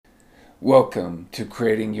Welcome to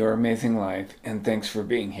Creating Your Amazing Life, and thanks for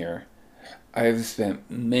being here. I have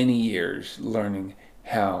spent many years learning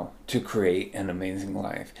how to create an amazing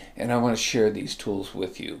life, and I want to share these tools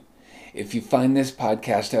with you. If you find this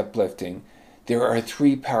podcast uplifting, there are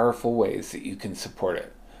three powerful ways that you can support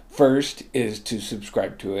it. First is to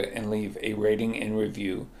subscribe to it and leave a rating and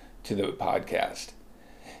review to the podcast.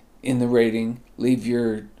 In the rating, leave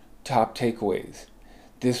your top takeaways.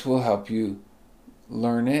 This will help you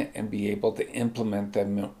learn it and be able to implement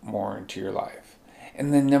them more into your life.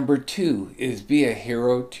 And then number two is be a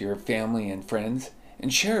hero to your family and friends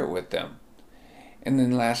and share it with them. And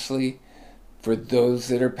then lastly, for those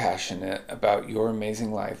that are passionate about your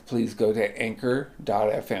amazing life, please go to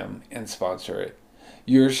anchor.fm and sponsor it.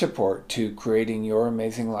 Your support to creating your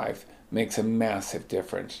amazing life makes a massive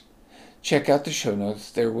difference. Check out the show notes.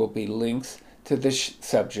 There will be links to the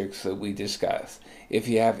subjects that we discuss. If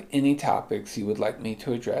you have any topics you would like me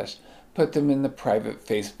to address, put them in the private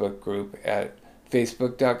Facebook group at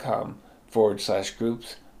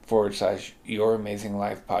facebook.com/groups/Your Amazing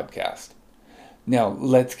Life podcast. Now,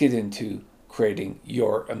 let's get into creating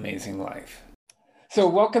your amazing life. So,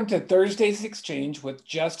 welcome to Thursday's Exchange with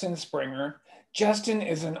Justin Springer. Justin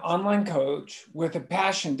is an online coach with a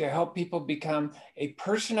passion to help people become a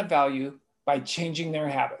person of value by changing their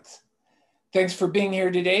habits. Thanks for being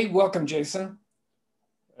here today. Welcome, Jason.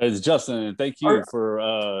 It's Justin, and thank you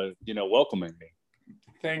for welcoming me.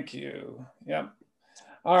 Thank you. Yep.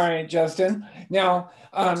 All right, Justin. Now,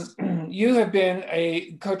 you have been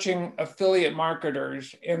a coaching affiliate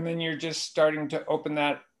marketers, and then you're just starting to open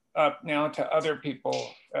that up now to other people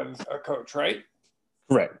as a coach, right?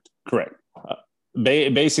 Correct.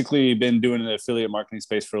 Basically, been doing the affiliate marketing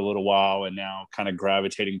space for a little while, and now kind of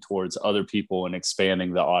gravitating towards other people and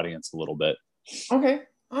expanding the audience a little bit. Okay,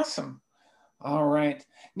 awesome. All right.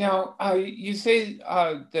 Now, you say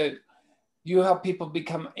that you help people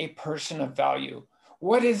become a person of value.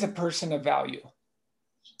 What is a person of value?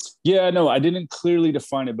 Yeah, no, I didn't clearly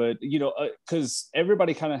define it, but because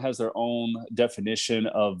everybody kind of has their own definition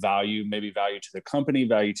of value, maybe value to their company,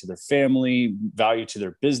 value to their family, value to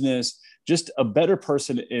their business, just a better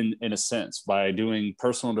person in a sense by doing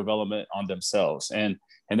personal development on themselves. And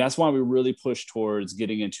that's why we really push towards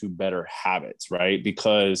getting into better habits, right?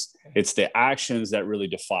 Because it's the actions that really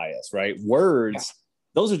defy us, right? Words,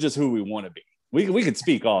 those are just who we want to be. We could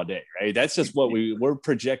speak all day, right? That's just what we're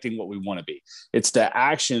projecting what we want to be. It's the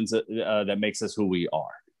actions that makes us who we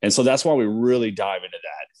are. And so that's why we really dive into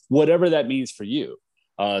that, whatever that means for you.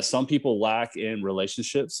 Some people lack in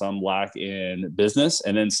relationships, some lack in business,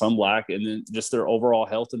 and then some lack in just their overall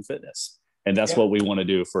health and fitness. And that's what we want to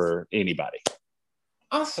do for anybody.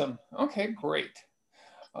 Awesome. Okay, great.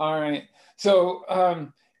 All right. So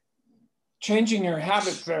changing your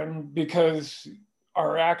habits then, because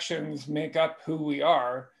our actions make up who we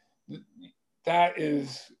are, that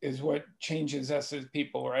is what changes us as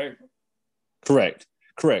people, right? Correct.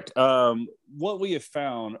 What we have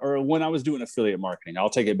found, or when I was doing affiliate marketing, I'll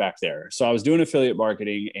take it back there. So I was doing affiliate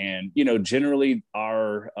marketing, and generally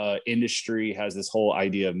our industry has this whole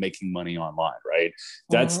idea of making money online, right?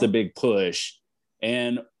 That's the big push.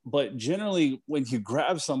 But generally, when you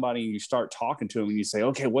grab somebody and you start talking to them and you say,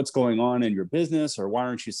 okay, what's going on in your business, or why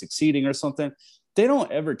aren't you succeeding or something? They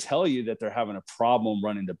don't ever tell you that they're having a problem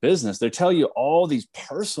running the business. They tell you all these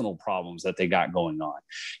personal problems that they got going on.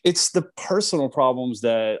 It's the personal problems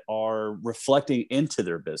that are reflecting into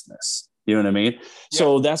their business. You know what I mean? Yeah.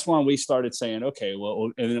 So that's when we started saying, okay,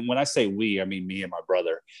 well, and then when I say we, I mean me and my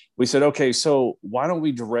brother. We said, okay, so why don't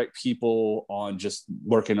we direct people on just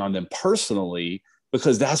working on them personally?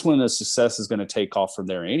 Because that's when the success is going to take off from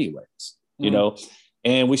there anyways,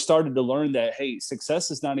 And we started to learn that, hey, success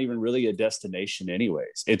is not even really a destination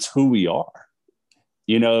anyways. It's who we are.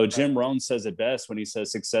 Jim Rohn says it best when he says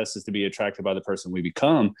success is to be attracted by the person we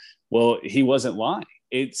become. Well, he wasn't lying.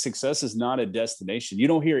 Success is not a destination. You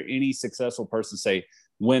don't hear any successful person say,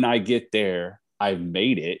 when I get there, I've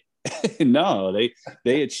made it. No,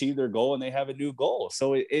 they achieve their goal and they have a new goal.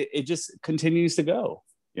 So it just continues to go.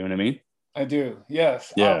 You know what I mean? I do.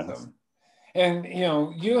 Yes. Yeah. Awesome. And,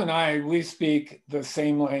 you and I, we speak the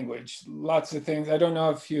same language, lots of things. I don't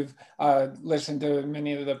know if you've listened to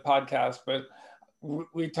many of the podcasts, but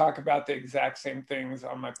we talk about the exact same things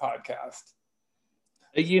on my podcast.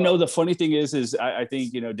 The funny thing is I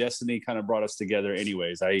think, destiny kind of brought us together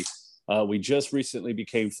anyways. We just recently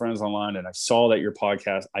became friends online, and I saw that your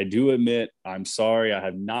podcast, I do admit, I'm sorry, I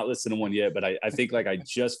have not listened to one yet, but I think like I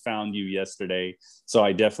just found you yesterday. So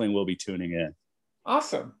I definitely will be tuning in.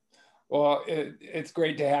 Awesome. Well, it's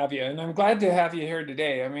great to have you. And I'm glad to have you here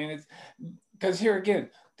today. I mean, it's because here again,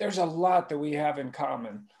 there's a lot that we have in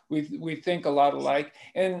common. We think a lot alike.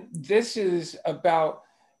 And this is about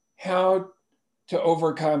how to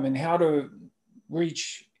overcome and how to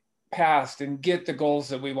reach past and get the goals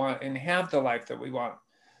that we want and have the life that we want.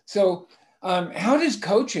 So how does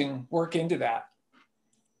coaching work into that?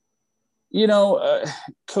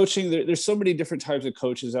 Coaching, there's so many different types of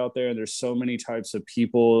coaches out there, and there's so many types of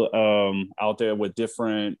people out there with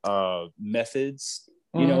different methods.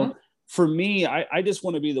 For me, I just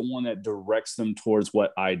want to be the one that directs them towards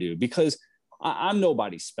what I do, because I'm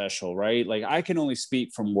nobody special, right? Like, I can only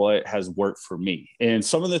speak from what has worked for me. And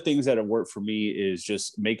some of the things that have worked for me is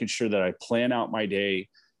just making sure that I plan out my day.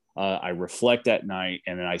 I reflect at night,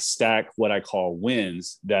 and then I stack what I call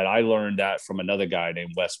wins that I learned that from another guy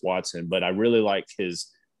named Wes Watson. But I really like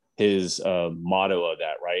his motto of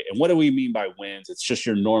that, right? And what do we mean by wins? It's just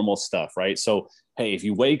your normal stuff, right? So, hey, if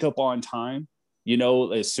you wake up on time,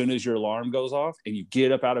 as soon as your alarm goes off and you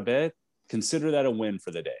get up out of bed, consider that a win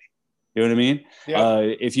for the day. You know what I mean? Yeah.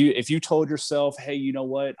 If you told yourself, hey, you know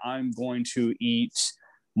what, I'm going to eat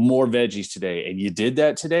more veggies today, and you did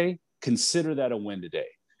that today, consider that a win today.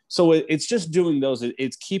 So it's just doing those.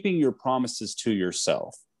 It's keeping your promises to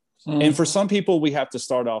yourself. Mm-hmm. And for some people, we have to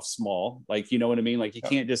start off small. Like, you know what I mean? Like, you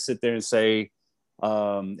can't just sit there and say,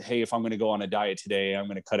 hey, if I'm going to go on a diet today, I'm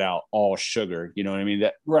going to cut out all sugar. You know what I mean?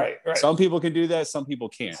 That right. Some people can do that. Some people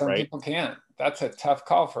can't. Some people can't. That's a tough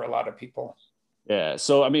call for a lot of people. Yeah.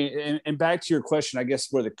 So, I mean, and back to your question, I guess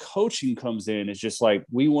where the coaching comes in is just like,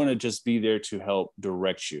 we want to just be there to help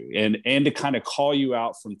direct you and to kind of call you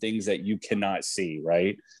out from things that you cannot see.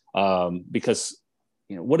 Right. Because,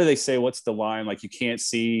 what do they say? What's the line? Like, you can't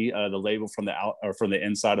see the label from the out or from the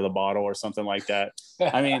inside of the bottle or something like that.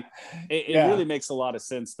 I mean, it really makes a lot of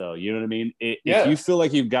sense though. You know what I mean? If you feel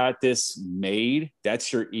like you've got this made,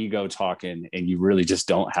 that's your ego talking, and you really just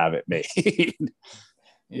don't have it made.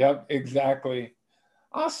 Yep, exactly.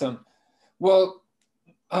 Awesome. Well,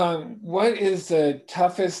 what is the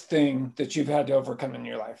toughest thing that you've had to overcome in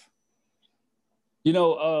your life?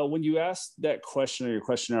 When you asked that question or your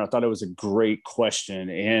questionnaire, I thought it was a great question.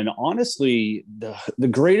 And honestly, the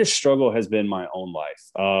greatest struggle has been my own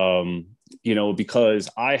life, because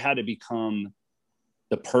I had to become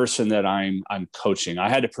the person that I'm coaching. I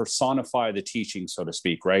had to personify the teaching, so to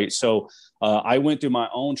speak, right? So I went through my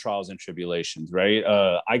own trials and tribulations, right?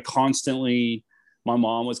 My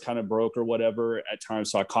mom was kind of broke or whatever at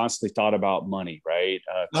times, so I constantly thought about money, right?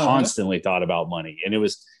 Constantly thought about money, and it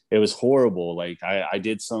was horrible. Like, I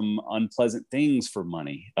did some unpleasant things for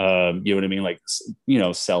money. You know what I mean? Like,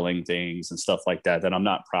 selling things and stuff like that I'm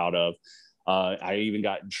not proud of. I even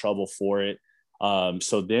got in trouble for it.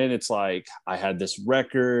 So then it's like, I had this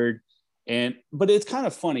record, but it's kind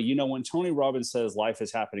of funny, when Tony Robbins says life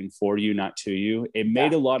is happening for you, not to you, it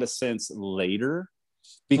made a lot of sense later,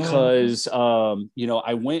 because,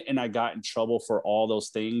 I went and I got in trouble for all those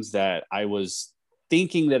things that I was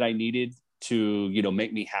thinking that I needed to,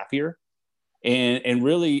 make me happier. And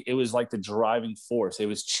really it was like the driving force. It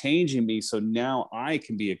was changing me. So now I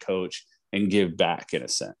can be a coach and give back in a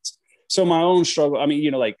sense. So my own struggle, I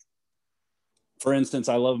mean, for instance,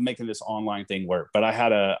 I love making this online thing work, but I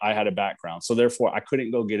had a background. So therefore I couldn't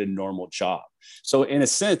go get a normal job. So in a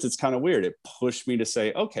sense, it's kind of weird. It pushed me to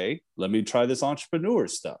say, okay, let me try this entrepreneur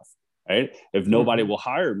stuff, right? If nobody will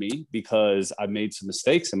hire me because I've made some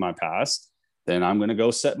mistakes in my past, then I'm going to go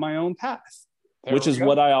set my own path, which is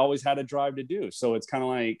what I always had a drive to do. So it's kind of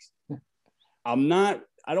like, I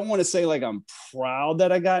don't want to say like I'm proud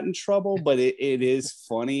that I got in trouble, but it is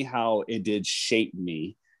funny how it did shape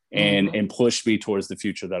me and push me towards the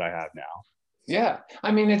future that I have now. Yeah.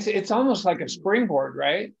 I mean, it's almost like a springboard,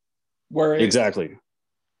 right? Where exactly.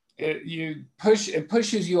 It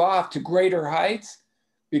pushes you off to greater heights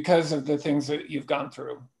because of the things that you've gone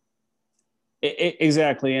through.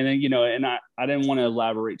 Exactly. And and I didn't want to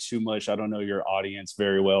elaborate too much. I don't know your audience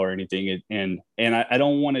very well or anything. And I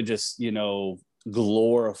don't want to just,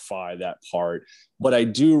 glorify that part, but I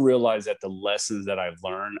do realize that the lessons that I've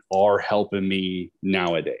learned are helping me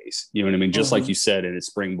nowadays. You know what I mean? Just like you said, in a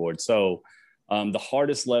springboard. So the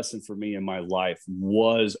hardest lesson for me in my life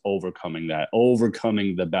was overcoming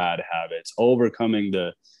the bad habits, overcoming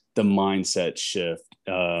the mindset shift.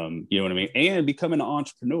 You know what I mean? And becoming an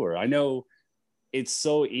entrepreneur. I know it's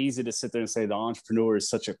so easy to sit there and say the entrepreneur is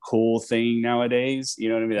such a cool thing nowadays. You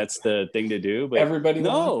know what I mean? That's the thing to do. But everybody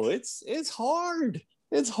it's hard.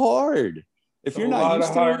 It's hard. If you're not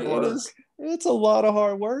used to it, it's a lot of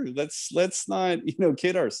hard work. Let's not,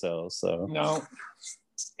 kid ourselves. So no.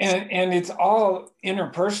 And it's all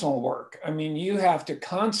interpersonal work. I mean, you have to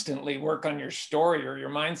constantly work on your story or your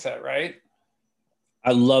mindset, right?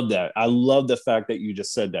 I love that. I love the fact that you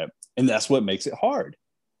just said that. And that's what makes it hard.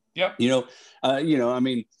 Yep. I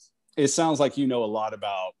mean, it sounds like you know a lot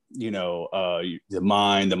about the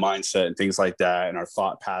mind, the mindset, and things like that, and our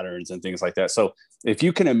thought patterns and things like that. So if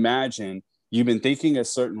you can imagine, you've been thinking a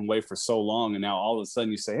certain way for so long, and now all of a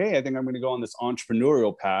sudden you say, hey, I think I'm going to go on this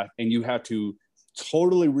entrepreneurial path, and you have to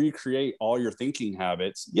totally recreate all your thinking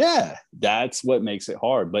habits. Yeah, that's what makes it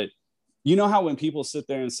hard. But you know how when people sit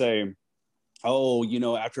there and say, oh,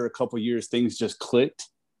 after a couple of years things just clicked,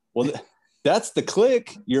 well, that's the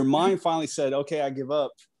click. Your mind finally said, okay, I give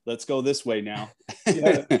up, let's go this way now.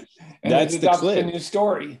 Yeah. And That's it the adopts click. the new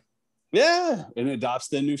story. Yeah, and it adopts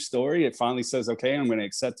the new story. It finally says, okay, I'm going to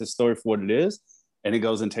accept this story for what it is, and it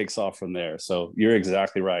goes and takes off from there. So you're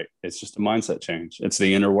exactly right. It's just a mindset change. It's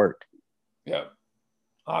the inner work. Yep.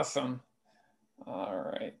 Awesome.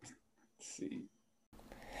 All right. Let's see.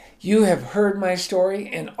 You have heard my story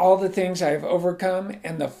and all the things I have overcome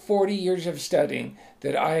and the 40 years of studying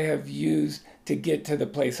that I have used to get to the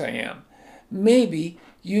place I am. Maybe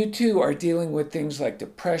you too are dealing with things like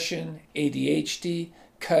depression, ADHD,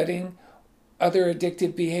 cutting, other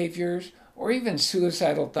addictive behaviors, or even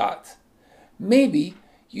suicidal thoughts. Maybe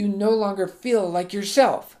you no longer feel like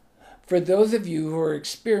yourself. For those of you who are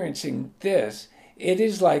experiencing this, it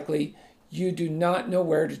is likely you do not know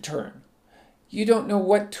where to turn. You don't know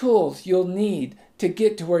what tools you'll need to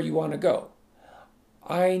get to where you want to go.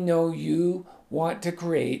 I know you want to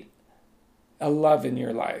create a love in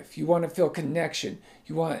your life. You want to feel connection.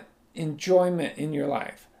 You want enjoyment in your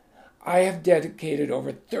life. I have dedicated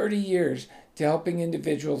over 30 years to helping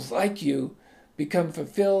individuals like you become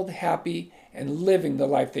fulfilled, happy, and living the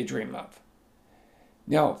life they dream of.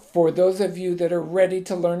 Now, for those of you that are ready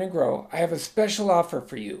to learn and grow, I have a special offer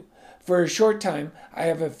for you. For a short time, I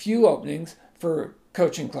have a few openings for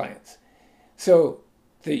coaching clients so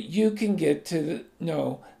that you can get to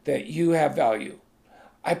know that you have value.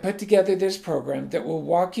 I put together this program that will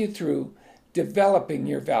walk you through developing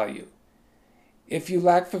your value. If you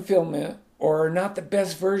lack fulfillment or are not the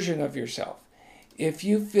best version of yourself, if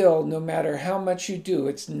you feel no matter how much you do,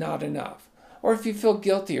 it's not enough, or if you feel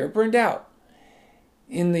guilty or burned out,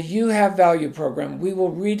 in the You Have Value program, we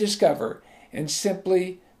will rediscover and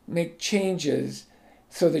simply make changes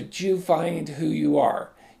so that you find who you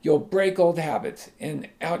are. You'll break old habits and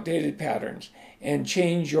outdated patterns and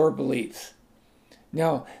change your beliefs.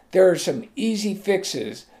 Now, there are some easy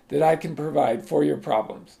fixes that I can provide for your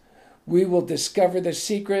problems. We will discover the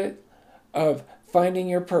secret of finding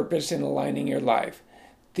your purpose and aligning your life.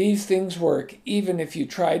 These things work even if you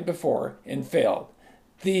tried before and failed.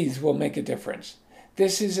 These will make a difference.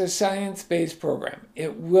 This is a science-based program.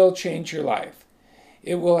 It will change your life.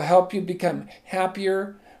 It will help you become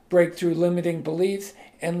happier, break through limiting beliefs,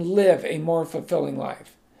 and live a more fulfilling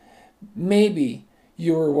life. Maybe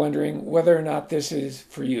you are wondering whether or not this is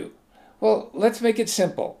for you. Well, let's make it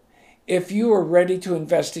simple. If you are ready to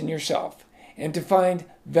invest in yourself and to find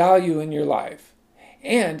value in your life,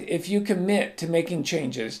 and if you commit to making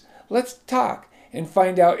changes, let's talk and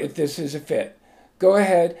find out if this is a fit. Go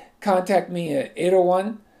ahead, contact me at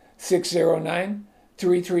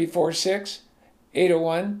 801-609-3346,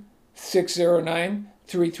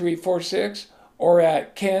 801-609-3346, or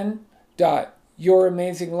at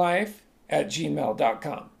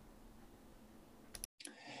ken.youramazinglife@gmail.com.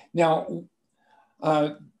 Now,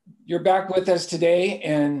 you're back with us today,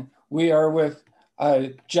 and we are with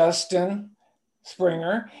Justin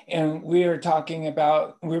Springer, and we were talking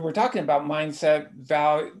about mindset,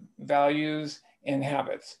 values, and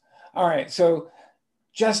habits. All right, so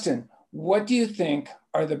Justin, what do you think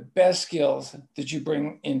are the best skills that you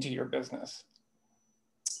bring into your business?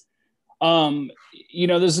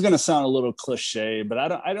 This is going to sound a little cliche, but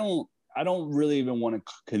I don't really even want to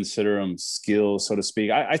consider them skills, so to speak.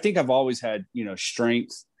 I think I've always had,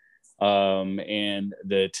 strength, and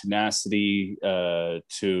the tenacity,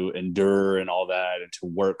 to endure and all that, and to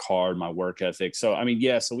work hard, my work ethic. So, I mean,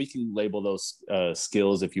 yeah, so we can label those,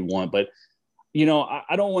 skills if you want, but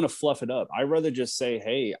I don't want to fluff it up. I rather just say,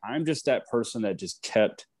 hey, I'm just that person that just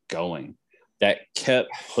kept going, that kept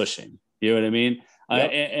pushing. You know what I mean?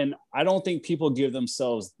 Yep. And I don't think people give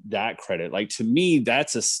themselves that credit. Like, to me,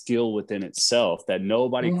 that's a skill within itself that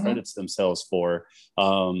nobody credits themselves for.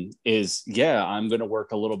 I'm going to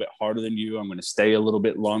work a little bit harder than you. I'm going to stay a little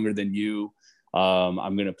bit longer than you.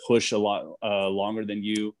 I'm going to push a lot longer than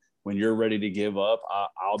you. When you're ready to give up,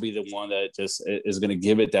 I'll be the one that just is going to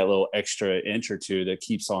give it that little extra inch or two that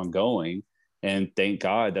keeps on going. And thank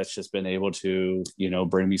God that's just been able to,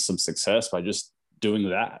 bring me some success by just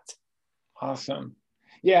doing that. Awesome.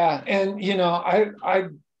 Yeah. And, I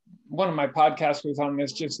one of my podcasts was on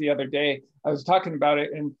this just the other day. I was talking about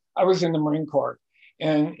it, and I was in the Marine Corps,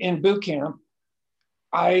 and in boot camp,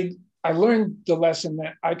 I I learned the lesson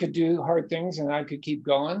that I could do hard things and I could keep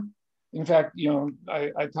going. In fact,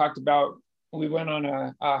 I talked about, we went on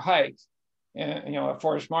a hike, and a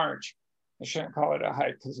forest march. I shouldn't call it a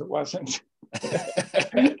hike because it wasn't.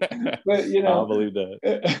 But I'll believe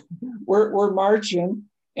that. we're marching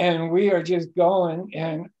and we are just going,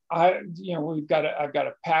 and I've got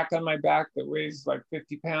a pack on my back that weighs like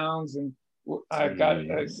 50 pounds, and I've got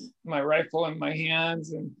my rifle in my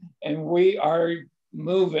hands, and we are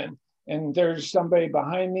moving. And there's somebody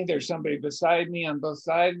behind me, there's somebody beside me on both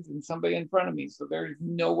sides, and somebody in front of me. So there's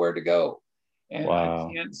nowhere to go, and Wow.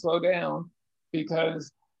 I can't slow down,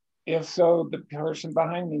 because if so, the person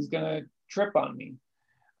behind me is going to trip on me.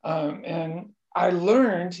 And I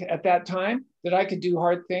learned at that time that I could do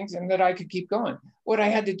hard things and that I could keep going. What I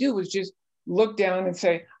had to do was just look down and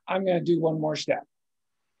say, I'm going to do one more step.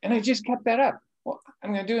 And I just kept that up. Well,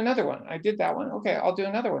 I'm going to do another one. I did that one. Okay, I'll do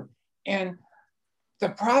another one. And the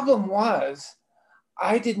problem was,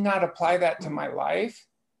 I did not apply that to my life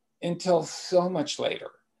until so much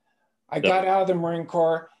later. I got out of the Marine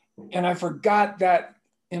Corps and I forgot that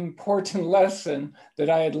important lesson that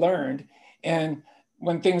I had learned. And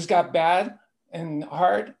when things got bad and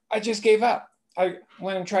hard, I just gave up. I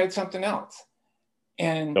went and tried something else.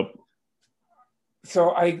 And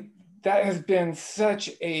so that has been such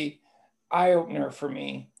a eye-opener for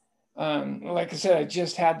me. Like I said, I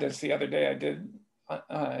just had this the other day. I did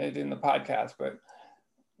it in the podcast, but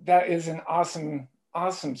that is an awesome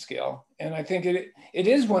skill. And I think it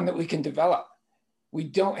is one that we can develop. We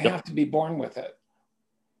don't have to be born with it.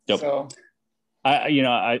 So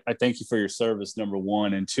I thank you for your service, number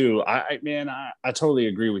one. And two, I totally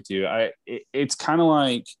agree with you. It's kind of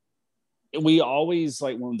like, we always,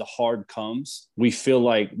 like, when the hard comes, we feel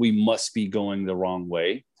like we must be going the wrong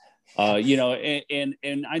way.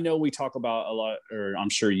 And I know we talk about a lot, or I'm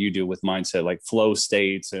sure you do, with mindset, like flow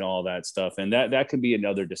states and all that stuff. And that could be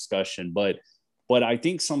another discussion, but I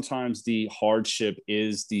think sometimes the hardship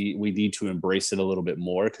is we need to embrace it a little bit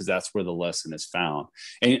more, because that's where the lesson is found.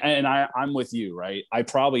 And I'm with you, right? I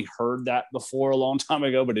probably heard that before a long time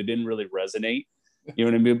ago, but it didn't really resonate. You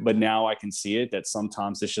know what I mean? But now I can see it, that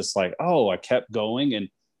sometimes it's just like, oh, I kept going and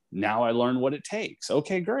now I learned what it takes.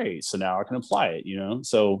 Okay, great. So now I can apply it,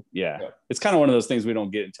 So yeah, it's kind of one of those things we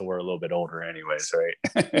don't get until we're a little bit older anyways,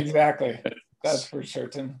 right? Exactly. That's for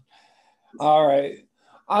certain. All right.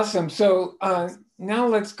 Awesome. So now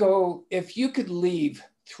let's go. If you could leave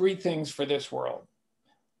 3 things for this world,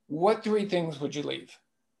 what 3 things would you leave?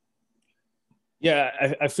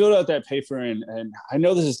 Yeah, I filled out that paper, and I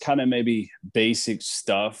know this is kind of maybe basic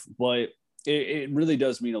stuff, but it really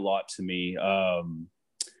does mean a lot to me.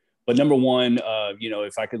 But number one,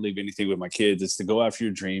 if I could leave anything with my kids, it's to go after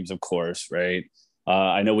your dreams, of course, right?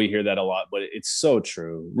 I know we hear that a lot, but it's so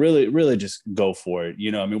true. Really, really just go for it.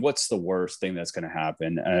 What's the worst thing that's going to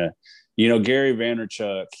happen? Gary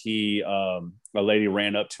Vaynerchuk, a lady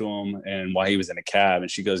ran up to him, and while he was in a cab, and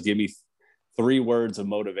she goes, give me 3 words of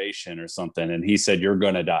motivation or something. And he said, you're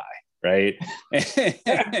going to die. Right.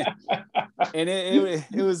 And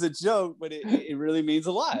it was a joke, but it really means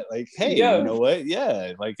a lot. Like, hey, you know what?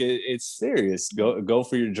 Yeah. Like it's serious. Go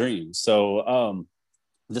for your dreams. So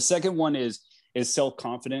the second one is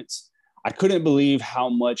self-confidence. I couldn't believe how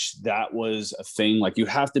much that was a thing. Like, you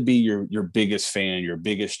have to be your biggest fan, your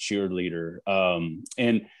biggest cheerleader.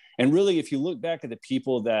 And really, if you look back at the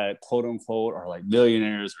people that quote unquote are like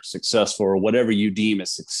millionaires or successful or whatever you deem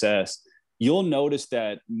as success, you'll notice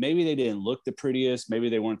that maybe they didn't look the prettiest, maybe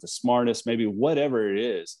they weren't the smartest, maybe whatever it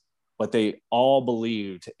is, but they all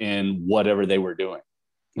believed in whatever they were doing.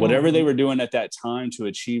 Whatever they were doing at that time to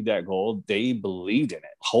achieve that goal, they believed in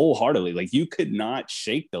it wholeheartedly. Like, you could not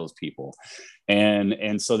shake those people.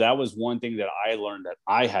 And so that was one thing that I learned that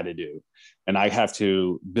I had to do. And I have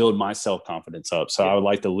to build my self-confidence up. So I would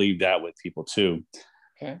like to leave that with people too.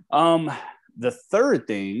 Okay. The third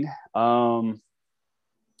thing,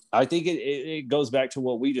 I think it goes back to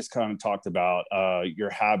what we just kind of talked about, your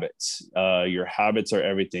habits. Your habits are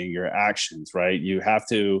everything, your actions, right? You have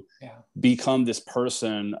to become this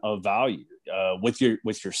person of value with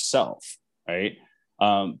yourself, right?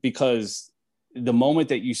 Because the moment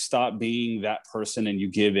that you stop being that person and you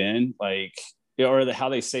give in, like, or how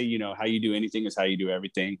they say, how you do anything is how you do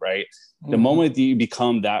everything, right? The moment that you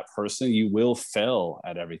become that person, you will fail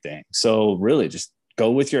at everything. So really just go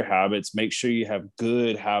with your habits. Make sure you have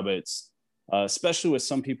good habits, especially with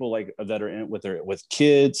some people like that are in with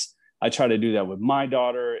kids. I try to do that with my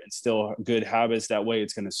daughter, and still good habits. That way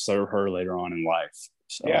it's going to serve her later on in life.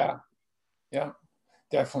 So. Yeah,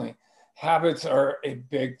 definitely. Habits are a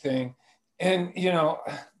big thing. And,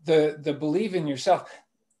 the believe in yourself.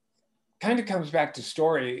 kind of comes back to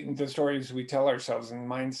the stories we tell ourselves and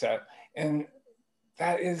mindset. And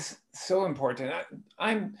that is so important.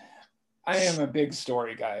 I am a big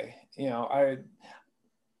story guy,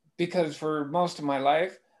 because for most of my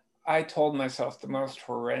life, I told myself the most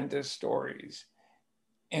horrendous stories.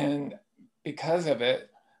 And because of it,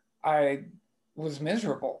 I was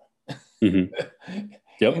miserable. Mm-hmm.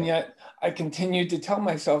 Yep. And yet I continued to tell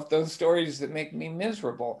myself those stories that make me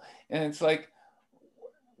miserable. And it's like,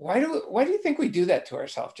 why do you think we do that to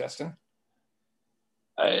ourselves, Justin?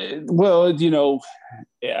 Well,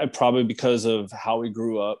 probably because of how we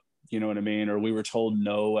grew up, you know what I mean? Or we were told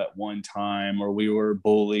no at one time, or we were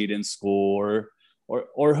bullied in school,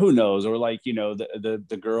 or who knows, or like,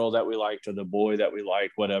 the girl that we liked or the boy that we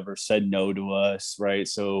liked, whatever, said no to us. Right.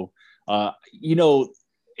 So,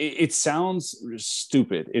 it sounds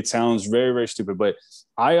stupid. It sounds very, very stupid, but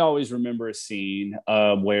I always remember a scene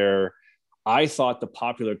where I thought the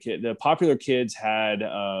popular kids had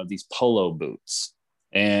these polo boots.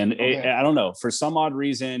 And I don't know, for some odd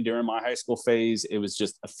reason during my high school phase, it was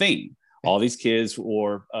just a thing. All these kids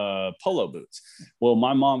wore polo boots. Well,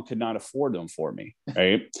 my mom could not afford them for me,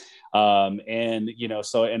 right? And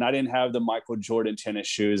I didn't have the Michael Jordan tennis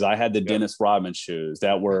shoes. I had the Dennis Rodman shoes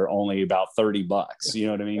that were only about $30. You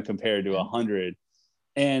know what I mean, compared to $100.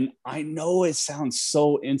 And I know it sounds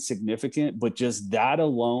so insignificant, but just that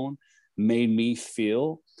alone made me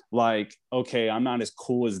feel like, okay, I'm not as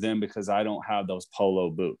cool as them because I don't have those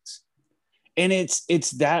polo boots. And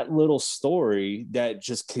it's that little story that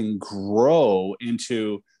just can grow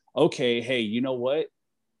into, okay, hey, you know what?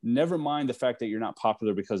 Never mind the fact that you're not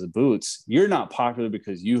popular because of boots. You're not popular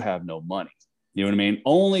because you have no money. You know what I mean?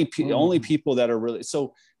 Only people that are really,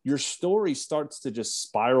 so your story starts to just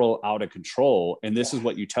spiral out of control. And this is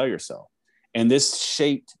what you tell yourself. And this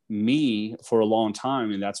shaped me for a long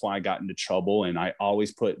time. And that's why I got into trouble. And I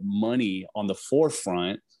always put money on the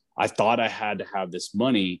forefront. I thought I had to have this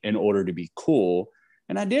money in order to be cool.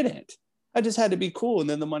 And I didn't. I just had to be cool. And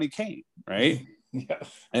then the money came, right?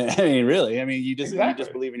 Yes. I mean, really, I mean, you just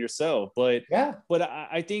believe in yourself. But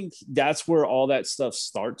I think that's where all that stuff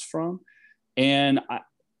starts from. And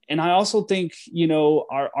I also think,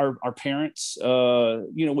 our parents,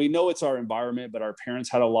 we know it's our environment, but our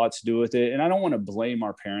parents had a lot to do with it. And I don't want to blame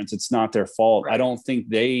our parents. It's not their fault. Right. I don't think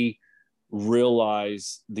they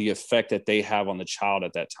realize the effect that they have on the child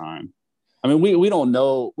at that time. I mean, we don't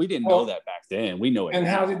know. We didn't know that back then. We know it. And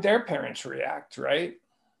now. How did their parents react, right?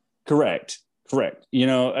 Correct. But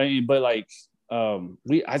like,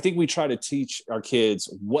 I think we try to teach our kids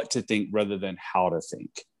what to think rather than how to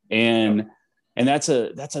think. And that's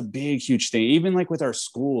a big, huge thing. Even like with our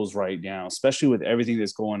schools right now, especially with everything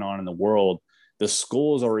that's going on in the world, the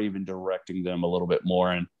schools are even directing them a little bit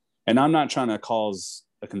more. And I'm not trying to cause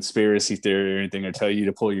a conspiracy theory or anything or tell you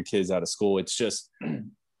to pull your kids out of school. It's just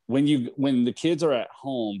when the kids are at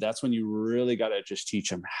home, that's when you really got to just teach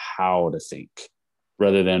them how to think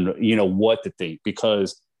rather than, what to think,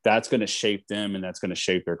 because that's going to shape them and that's going to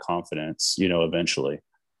shape their confidence, eventually.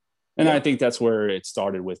 And I think that's where it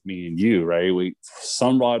started with me and you, right? For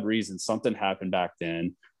some odd reason, something happened back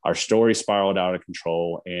then. Our story spiraled out of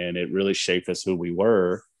control and it really shaped us who we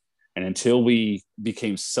were. And until we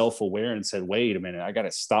became self-aware and said, wait a minute, I got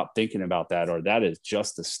to stop thinking about that, or that is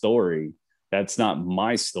just a story. That's not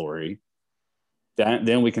my story.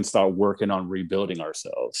 Then we can start working on rebuilding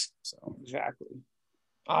ourselves. So exactly.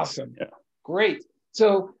 Awesome. Yeah. Great.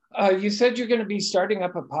 So you said you're going to be starting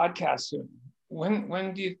up a podcast soon.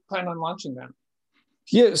 When do you plan on launching that?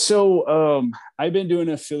 Yeah, so I've been doing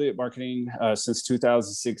affiliate marketing since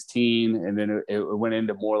 2016, and then it went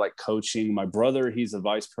into more like coaching. My brother, he's the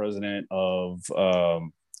vice president of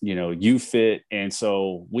UFIT, and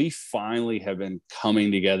so we finally have been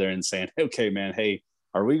coming together and saying, okay, man, hey,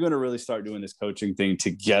 are we going to really start doing this coaching thing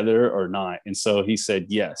together or not? And so he said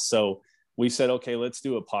yes. So we said, okay, let's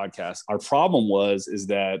do a podcast. Our problem is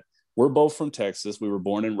that we're both from Texas. We were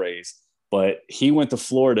born and raised. But he went to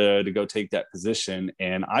Florida to go take that position,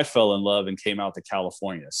 and I fell in love and came out to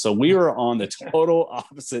California. So we were on the total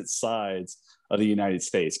opposite sides of the United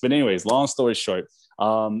States. But anyways, long story short,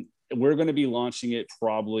 we're going to be launching it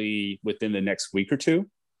probably within the next week or two.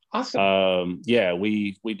 Awesome.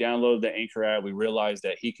 We downloaded the Anchor app. We realized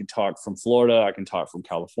that he can talk from Florida, I can talk from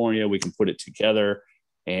California. We can put it together.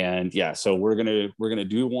 And so we're gonna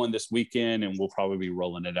do one this weekend, and we'll probably be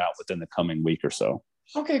rolling it out within the coming week or so.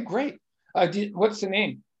 Okay, great. What's the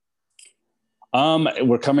name?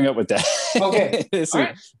 We're coming up with that. Okay. So all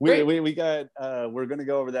right. We're going to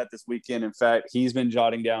go over that this weekend. In fact, he's been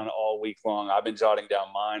jotting down all week long. I've been jotting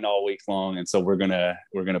down mine all week long. And so we're going to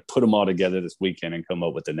put them all together this weekend and come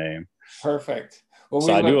up with the name. Perfect. Well,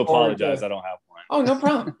 So we I do look forward apologize. to, I don't have one. oh, no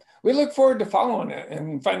problem. We look forward to following it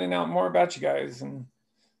and finding out more about you guys. And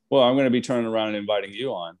Well, I'm going to be turning around and inviting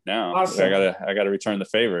you on now. awesome. I gotta return the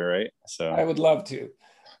favor, right? So I would love to.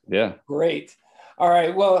 yeah. Great. All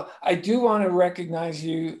right. Well, I do want to recognize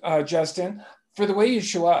you, Justin, for the way you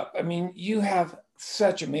show up. I mean, you have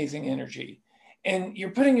such amazing energy and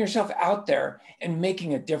you're putting yourself out there and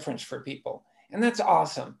making a difference for people. And that's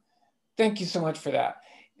awesome. Thank you so much for that.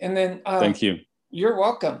 And then Thank you. You're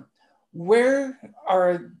welcome. Where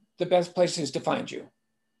are the best places to find you?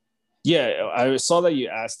 Yeah, I saw that you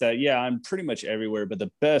asked that. Yeah, I'm pretty much everywhere, but the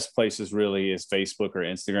best places really is Facebook or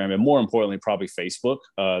Instagram, and more importantly, probably Facebook.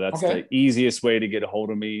 That's Okay. the easiest way to get a hold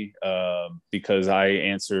of me because I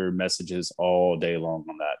answer messages all day long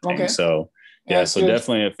on that thing. Okay. So yeah, And so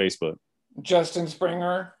definitely at Facebook. Justin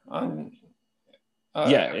Springer on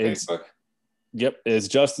It's Facebook. Yep, it's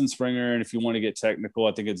Justin Springer, and if you want to get technical,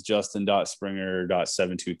 I think it's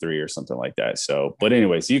justin.springer.723 or something like that. So, but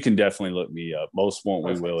anyways, you can definitely look me up. Most won't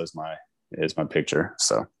we will is my picture.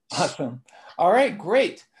 So Awesome. All right,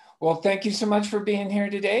 great. Well, thank you so much for being here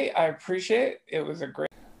today. I appreciate it. It was a great.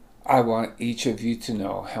 I want each of you to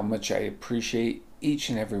know how much I appreciate each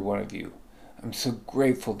and every one of you. I'm so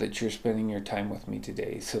grateful that you're spending your time with me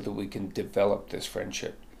today so that we can develop this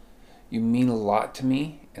friendship. You mean a lot to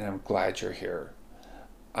me, and I'm glad you're here.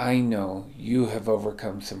 I know you have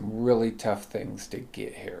overcome some really tough things to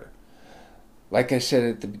get here. Like I said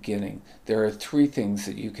at the beginning, there are 3 things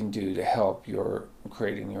that you can do to help your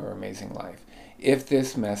creating your amazing life. If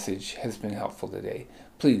this message has been helpful today,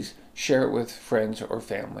 please share it with friends or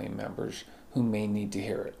family members who may need to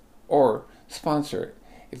hear it, or sponsor it.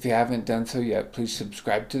 If you haven't done so yet, please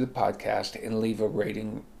subscribe to the podcast and leave a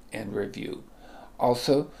rating and review.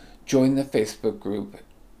 Also, join the Facebook group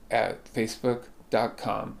at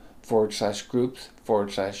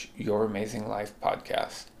facebook.com/groups/Your Amazing Life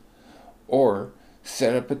podcast. Or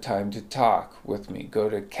set up a time to talk with me. Go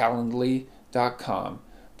to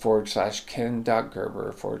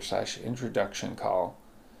calendly.com/ken.gerber/introduction call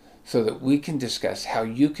so that we can discuss how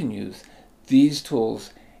you can use these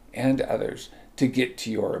tools and others to get to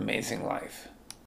your amazing life.